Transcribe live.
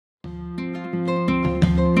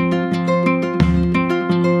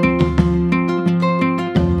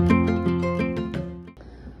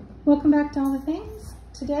back to All the Things.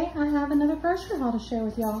 Today I have another grocery haul to share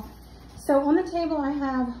with y'all. So on the table I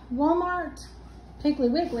have Walmart, Piggly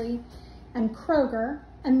Wiggly, and Kroger.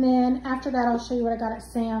 And then after that I'll show you what I got at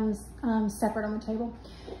Sam's separate on the table.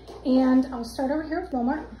 And I'll start over here with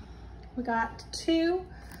Walmart. We got 2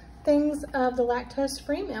 things of the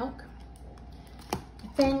lactose-free milk,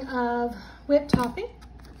 a thing of whipped topping,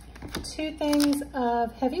 2 things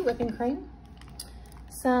of heavy whipping cream,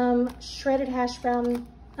 some shredded hash browns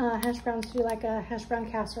to do like a hash brown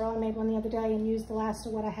casserole. I made one the other day and used the last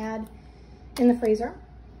of what I had in the freezer.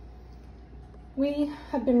 We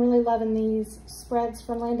have been really loving these spreads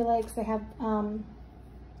from Land O'Lakes. They have 4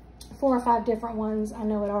 or 5 different ones I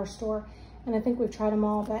know at our store, and I think we've tried them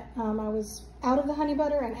all, but I was out of the honey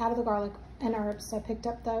butter and out of the garlic and herbs, so I picked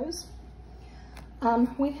up those.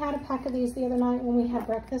 We had a pack of these the other night when we had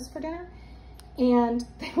breakfast for dinner, and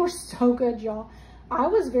they were so good, y'all. I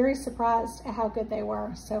was very surprised at how good they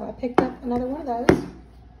were, so I picked up another one of those.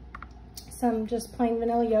 Some just plain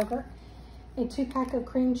vanilla yogurt, a 2-pack of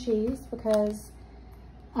cream cheese because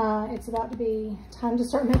it's about to be time to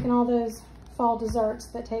start making all those fall desserts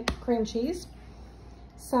that take cream cheese,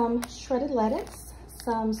 some shredded lettuce,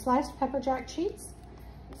 some sliced pepper jack cheese,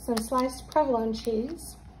 some sliced provolone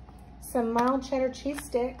cheese, some mild cheddar cheese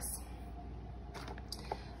sticks.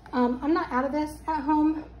 I'm not out of this at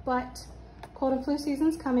home, but cold and flu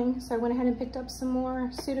season's coming, so I went ahead and picked up some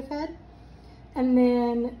more Sudafed. And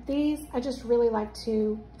then these, I just really like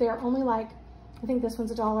to, they're only like, I think this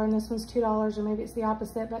one's $1 and this one's $2, or maybe it's the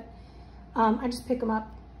opposite, but I just pick them up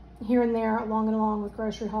here and there along with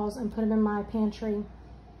grocery hauls and put them in my pantry,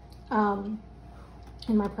 in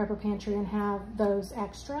my prepper pantry, and have those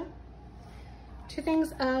extra. 2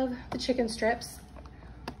 things of the chicken strips.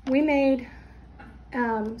 We made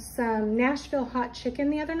some Nashville hot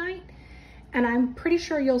chicken the other night, and I'm pretty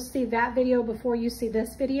sure you'll see that video before you see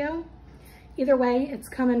this video. Either way, it's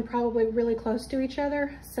coming probably really close to each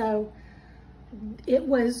other, so it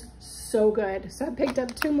was so good. So I picked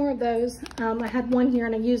up 2 more of those. I had 1 here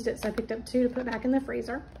and I used it, so I picked up 2 to put back in the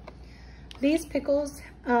freezer. These pickles,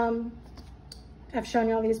 I've shown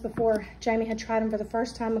you all these before. Jamie had tried them for the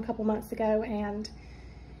first time a couple months ago, and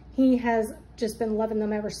he has just been loving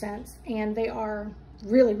them ever since, and they are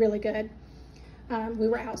really, really good. We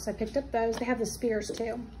were out, so I picked up those. They have the spears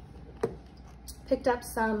too. Picked up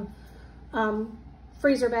some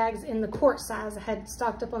freezer bags in the quart size. I had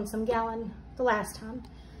stocked up on some gallon the last time.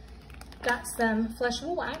 Got some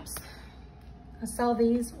flushable wipes. I saw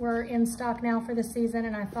these were in stock now for the season,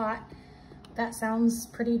 and I thought that sounds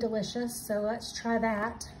pretty delicious, so let's try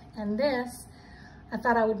that. And this, I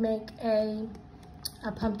thought I would make a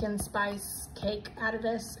pumpkin spice cake out of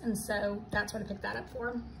this, and so that's what I picked that up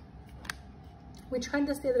for. We tried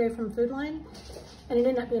this the other day from Food Line, and it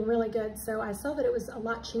ended up being really good. So I saw that it was a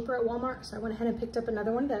lot cheaper at Walmart, so I went ahead and picked up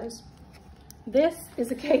another one of those. This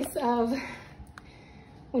is a case of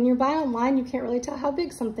when you buy online, you can't really tell how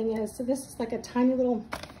big something is. So this is like a tiny little,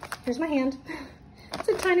 here's my hand. It's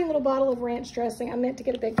a tiny little bottle of ranch dressing. I meant to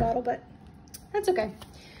get a big bottle, but that's okay.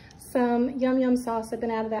 Some Yum Yum sauce. I've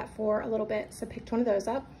been out of that for a little bit, so I picked one of those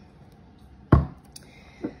up.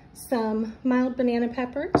 Some mild banana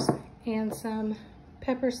peppers and some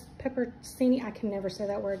pepperoncini. I can never say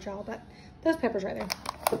that word, y'all, but those peppers right there.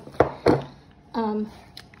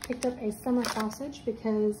 Picked up a summer sausage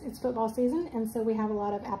because it's football season, and so we have a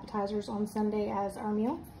lot of appetizers on Sunday as our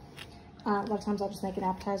meal. A lot of times I'll just make an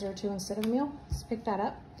appetizer or 2 instead of a meal, so pick that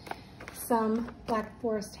up. Some Black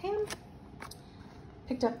Forest ham.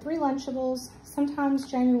 Picked up 3 Lunchables. Sometimes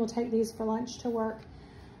Jamie will take these for lunch to work.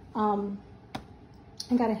 I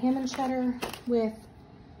got a ham and cheddar with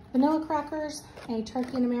vanilla crackers, a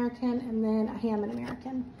turkey and American, and then a ham and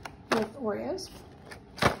American with Oreos.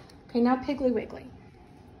 Okay, now Piggly Wiggly.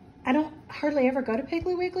 I don't hardly ever go to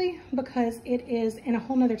Piggly Wiggly because it is in a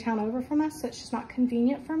whole nother town over from us, so it's just not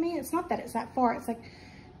convenient for me. It's not that it's that far, it's like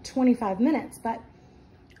 25 minutes, but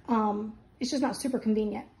it's just not super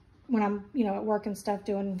convenient when I'm, you know, at work and stuff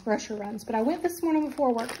doing grocery runs. But I went this morning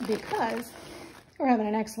before work because we're having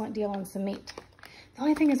an excellent deal on some meat. The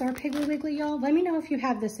only thing is our Piggly Wiggly, y'all, let me know if you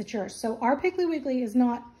have this at yours. So our Piggly Wiggly is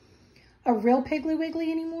not a real Piggly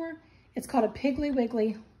Wiggly anymore. It's called a Piggly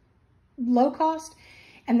Wiggly low cost,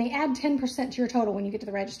 and they add 10% to your total when you get to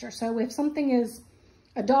the register. So if something is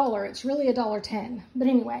 $1, it's really $1.10. But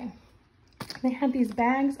anyway, they had these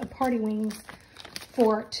bags of party wings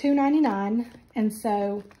for $2.99, and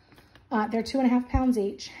so they're 2.5 pounds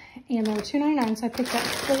each, and they were $2.99, so I picked up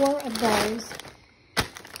 4 of those.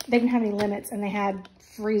 They didn't have any limits, and they had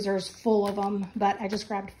freezers full of them, but I just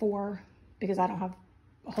grabbed 4 because I don't have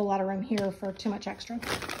a whole lot of room here for too much extra.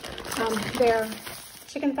 They're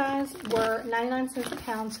chicken thighs were 99 cents a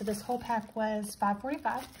pound, so this whole pack was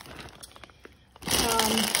 $5.45.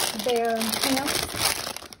 Their hams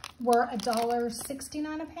were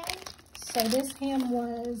 $1.69 a pound, so this ham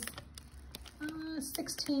was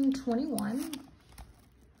 $16.21.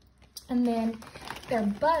 And then their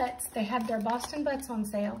butts, they had their Boston butts on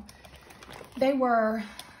sale. They were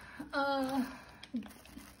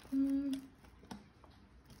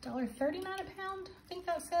 $1.39 a pound, I think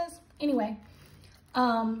that says. Anyway,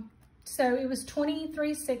 so it was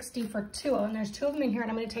 $23.60 for 2 of them. There's 2 of them in here,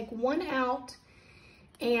 and I'm going to take one out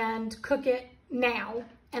and cook it now.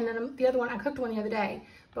 And then the other one, I cooked one the other day,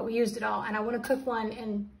 but we used it all. And I want to cook one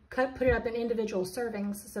and put it up in individual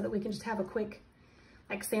servings so that we can just have a quick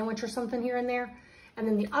like sandwich or something here and there. And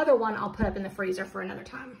then the other one I'll put up in the freezer for another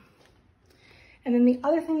time. And then the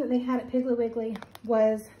other thing that they had at Piggly Wiggly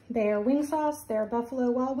was their wing sauce, their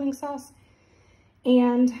Buffalo Wild Wing sauce.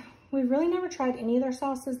 And we really never tried any of their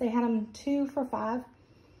sauces. They had them 2 for $5.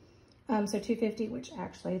 So $2.50, which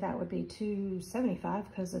actually that would be $2.75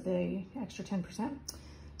 because of the extra 10%.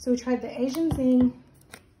 So we tried the Asian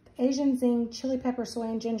Zing chili pepper, soy,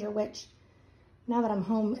 and ginger, which now that I'm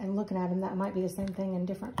home and looking at them, that might be the same thing in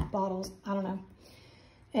different bottles. I don't know.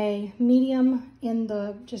 A medium in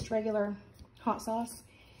the just regular hot sauce,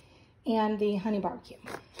 and the honey barbecue.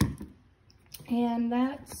 And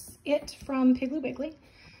that's it from Piggly Wiggly.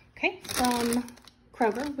 Okay, from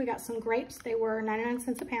Kroger, we got some grapes. They were 99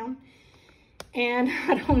 cents a pound. And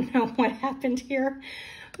I don't know what happened here,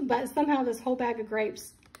 but somehow this whole bag of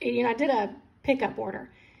grapes, you know, I did a pickup order.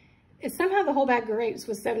 Somehow the whole bag of grapes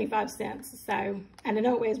was 75 cents. So, and I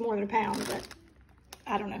know it weighs more than a pound, but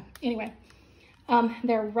I don't know. Anyway,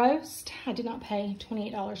 their roast, I did not pay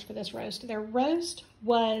 $28 for this roast. Their roast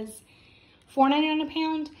was $4.99 a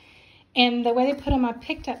pound. And the way they put them, I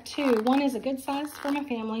picked up 2. One is a good size for my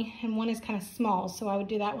family, and one is kind of small. So I would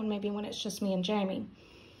do that one maybe when it's just me and Jamie.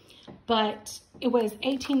 But it was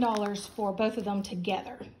 $18 for both of them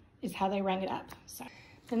together is how they rang it up. So,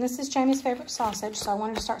 and this is Jamie's favorite sausage, so I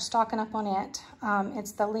wanted to start stocking up on it.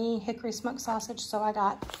 It's the Lee Hickory Smoked Sausage, so I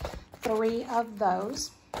got 3 of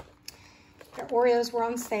those. Their Oreos were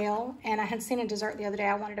on sale, and I had seen a dessert the other day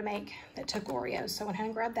I wanted to make that took Oreos, so I went ahead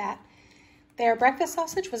and grabbed that. Their breakfast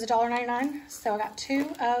sausage was $1.99, so I got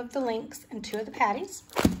 2 of the links and 2 of the patties.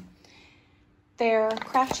 Their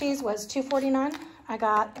Kraft cheese was $2.49. I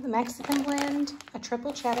got the Mexican blend, a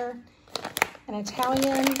triple cheddar, an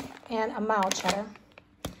Italian, and a mild cheddar.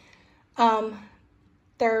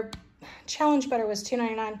 Their challenge butter was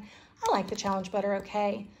 $2.99. I like the challenge butter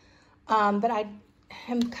okay, but I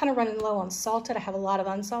am kind of running low on salted. I have a lot of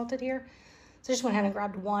unsalted here, so I just went ahead and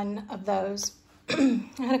grabbed 1 of those. I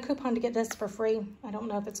had a coupon to get this for free. I don't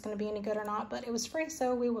know if it's going to be any good or not, but it was free,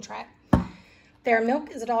 so we will try it. Their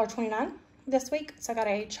milk is $1.29 this week, so I got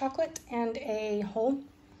a chocolate and a whole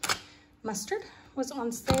mustard was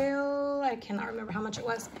on sale. I cannot remember how much it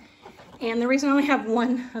was. And the reason I only have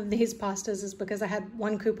 1 of these pastas is because I had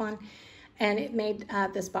 1 coupon, and it made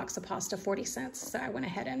this box of pasta 40 cents. So I went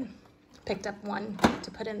ahead and picked up 1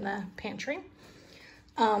 to put in the pantry.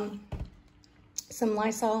 Some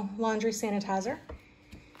Lysol laundry sanitizer,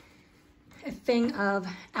 a thing of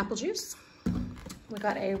apple juice. We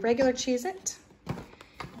got a regular Cheez-It,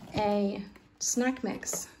 a snack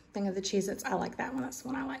mix thing of the Cheez-Its. I like that one. That's the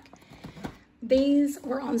one I like. These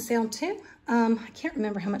were on sale too. I can't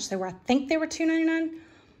remember how much they were. I think they were $2.99,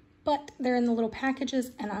 but they're in the little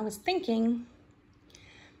packages, and I was thinking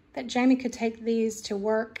that Jamie could take these to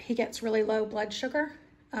work. He gets really low blood sugar.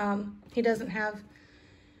 He doesn't have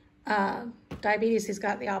diabetes. He's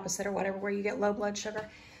got the opposite or whatever, where you get low blood sugar.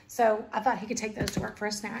 So I thought he could take those to work for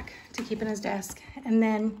a snack to keep in his desk. And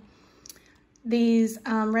then these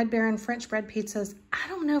Red Baron French bread pizzas. I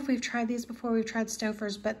don't know if we've tried these before. We've tried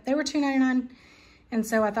Stouffer's, but they were $2.99, and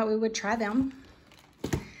so I thought we would try them.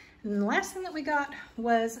 And the last thing that we got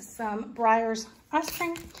was some Breyers ice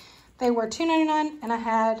cream. They were $2.99, and I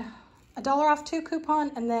had a $1 off 2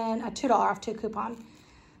 coupon and then a $2 off 2 coupon.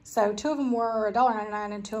 So 2 of them were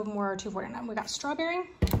 $1.99 and 2 of them were $2.49. We got strawberry,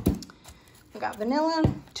 we got vanilla,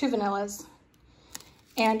 2 vanillas,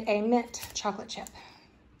 and a mint chocolate chip.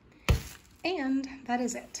 And that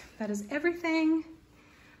is it. That is everything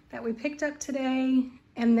that we picked up today.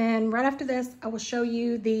 And then right after this, I will show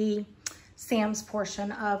you the Sam's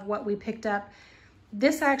portion of what we picked up.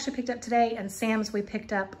 This I actually picked up today, and Sam's we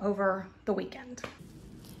picked up over the weekend.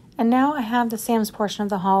 And now I have the Sam's portion of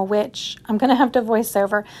the haul, which I'm going to have to voice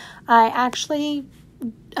over. I actually,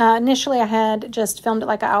 initially I had just filmed it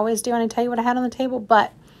like I always do, and I tell you what I had on the table,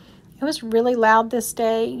 but it was really loud this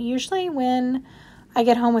day. Usually when I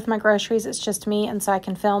get home with my groceries, it's just me, and so I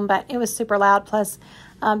can film, but it was super loud. Plus,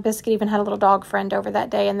 Biscuit even had a little dog friend over that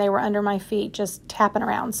day, and they were under my feet just tapping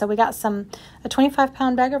around. So we got a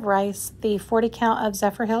 25-pound bag of rice, the 40 count of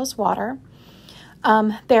Zephyr Hills water.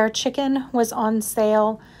 Their chicken was on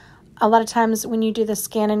sale. A lot of times when you do the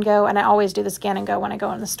scan and go, and I always do the scan and go when I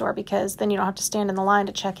go in the store because then you don't have to stand in the line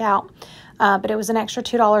to check out. But it was an extra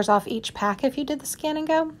 $2 off each pack if you did the scan and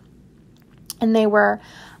go. And they were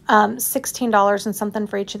 $16 and something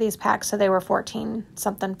for each of these packs. So they were $14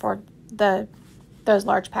 something for those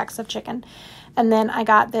large packs of chicken. And then I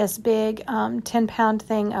got this big 10-pound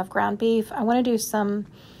thing of ground beef. I want to do some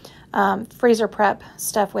freezer prep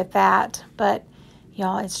stuff with that. But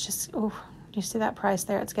y'all, it's just, oh, you see that price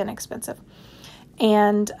there? It's getting expensive.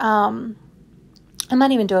 And I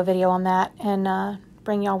might even do a video on that and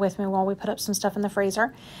bring y'all with me while we put up some stuff in the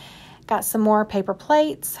freezer. Got some more paper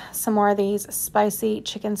plates, some more of these spicy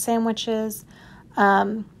chicken sandwiches.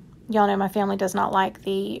 Y'all know my family does not like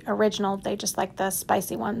the original. They just like the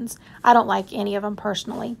spicy ones. I don't like any of them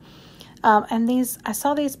personally. And I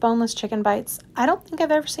saw these boneless chicken bites. I don't think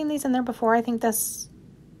I've ever seen these in there before. I think this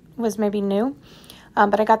was maybe new.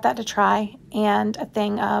 But I got that to try. And a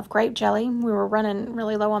thing of grape jelly. We were running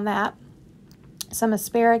really low on that. Some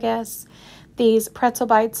asparagus. These pretzel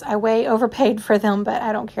bites, I way overpaid for them, but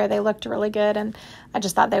I don't care. They looked really good, and I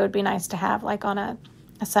just thought they would be nice to have like on a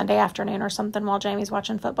Sunday afternoon or something while Jamie's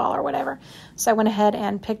watching football or whatever. So I went ahead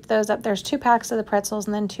and picked those up. There's 2 packs of the pretzels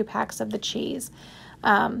and then 2 packs of the cheese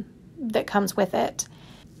that comes with it.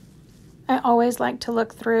 I always like to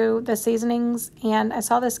look through the seasonings, and I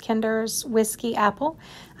saw this Kinder's Whiskey Apple.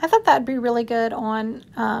 I thought that would be really good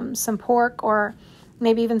on some pork or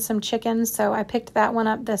maybe even some chicken, so I picked that one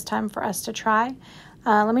up this time for us to try.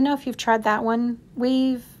 Let me know if you've tried that one.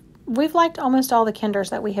 We've liked almost all the Kinders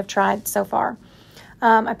that we have tried so far.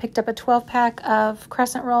 I picked up a 12-pack of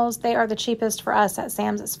crescent rolls. They are the cheapest for us at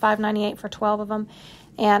Sam's. It's $5.98 for 12 of them,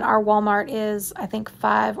 and our Walmart is, I think,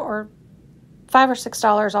 $5 or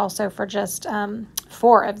 $6 also for just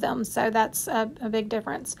 4 of them, so that's a big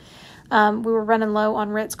difference. We were running low on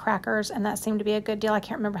Ritz crackers, and that seemed to be a good deal. I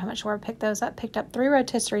can't remember how much more I picked those up. Picked up 3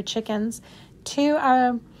 rotisserie chickens. 2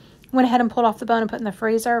 I went ahead and pulled off the bone and put in the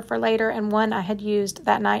freezer for later, and 1 I had used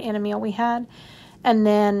that night in a meal we had. And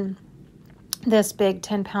then this big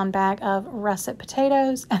 10-pound bag of russet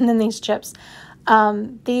potatoes, and then these chips.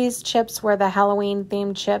 These chips were the Halloween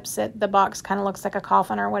themed chips. The box kind of looks like a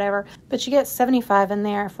coffin or whatever, but you get 75 in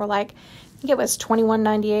there for like, I think it was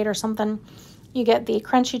 $21.98 or something. You get the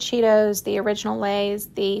crunchy Cheetos, the original Lay's,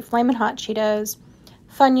 the Flamin' Hot Cheetos,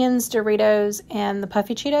 Funyuns, Doritos, and the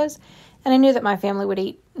Puffy Cheetos. And I knew that my family would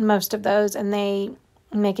eat most of those, and they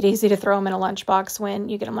make it easy to throw them in a lunchbox when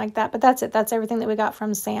you get them like that. But that's it. That's everything that we got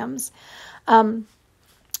from Sam's.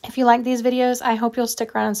 If you like these videos, I hope you'll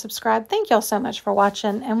stick around and subscribe. Thank y'all so much for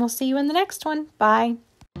watching, and we'll see you in the next one. Bye.